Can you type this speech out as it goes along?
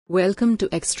Welcome to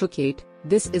Extracate,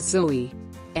 this is Zoe.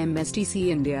 MSTC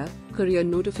India, Career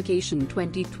Notification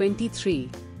 2023.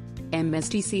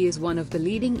 MSTC is one of the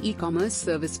leading e-commerce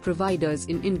service providers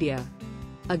in India.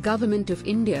 A Government of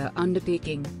India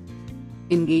undertaking.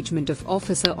 Engagement of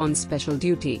Officer on Special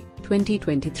Duty,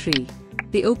 2023.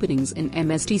 The openings in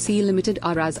MSTC Limited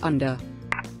are as under.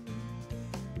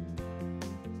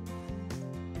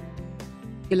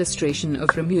 Illustration of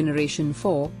remuneration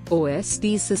for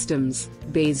OSD systems,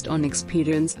 based on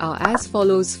experience are as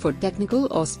follows. For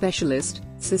technical or specialist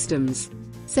systems,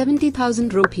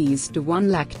 70,000 rupees to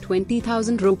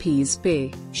 1,20,000 rupees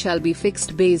pay shall be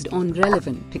fixed based on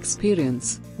relevant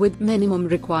experience, with minimum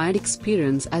required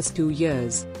experience as 2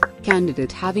 years.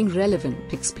 Candidate having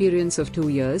relevant experience of 2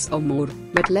 years or more,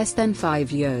 but less than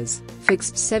 5 years,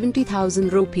 fixed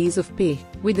 70,000 rupees of pay,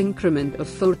 with increment of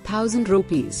 4,000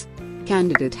 rupees.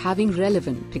 Candidate having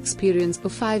relevant experience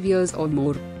of 5 years or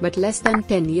more, but less than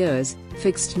 10 years,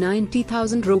 fixed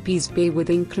 90,000 rupees pay with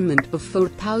increment of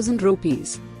 4,000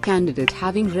 rupees. Candidate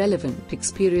having relevant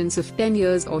experience of 10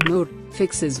 years or more,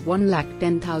 fixes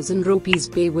 1,10,000 rupees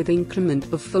pay with increment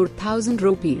of 4,000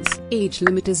 rupees. Age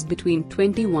limit is between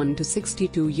 21 to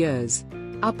 62 years.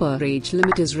 Upper age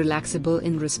limit is relaxable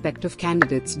in respect of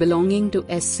candidates belonging to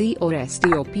SC or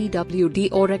ST or PWD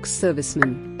or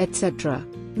ex-servicemen, etc.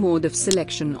 Mode of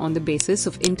selection on the basis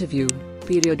of interview.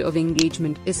 Period of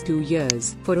engagement is 2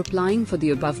 years. For applying for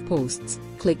the above posts,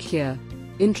 click here.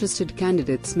 Interested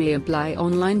candidates may apply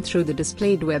online through the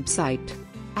displayed website.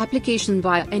 Application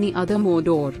via any other mode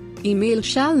or email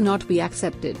shall not be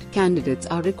accepted. Candidates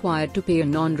are required to pay a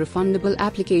non-refundable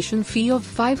application fee of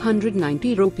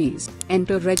 590 rupees.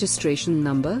 Enter registration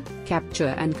number,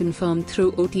 capture and confirm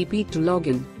through OTP to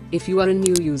login. If you are a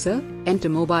new user, enter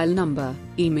mobile number,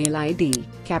 email ID,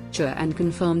 capture and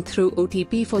confirm through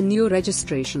OTP for new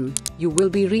registration. You will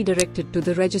be redirected to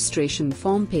the registration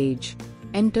form page.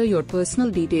 Enter your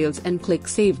personal details and click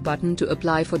Save button to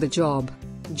apply for the job.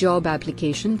 Job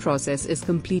application process is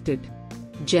completed.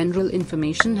 General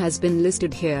information has been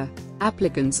listed here.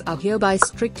 Applicants are hereby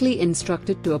strictly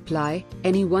instructed to apply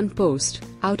any one post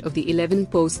out of the 11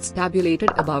 posts tabulated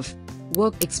above.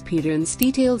 Work experience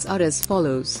details are as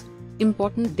follows.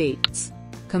 Important dates.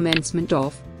 Commencement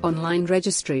of online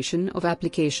registration of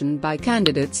application by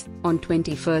candidates on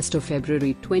 21st of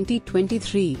February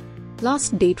 2023.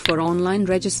 Last date for online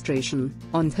registration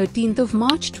on 13th of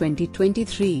March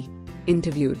 2023.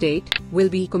 Interview date will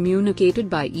be communicated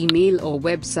by email or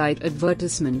website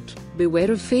advertisement.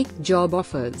 Beware of fake job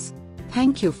offers.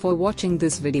 Thank you for watching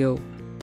this video.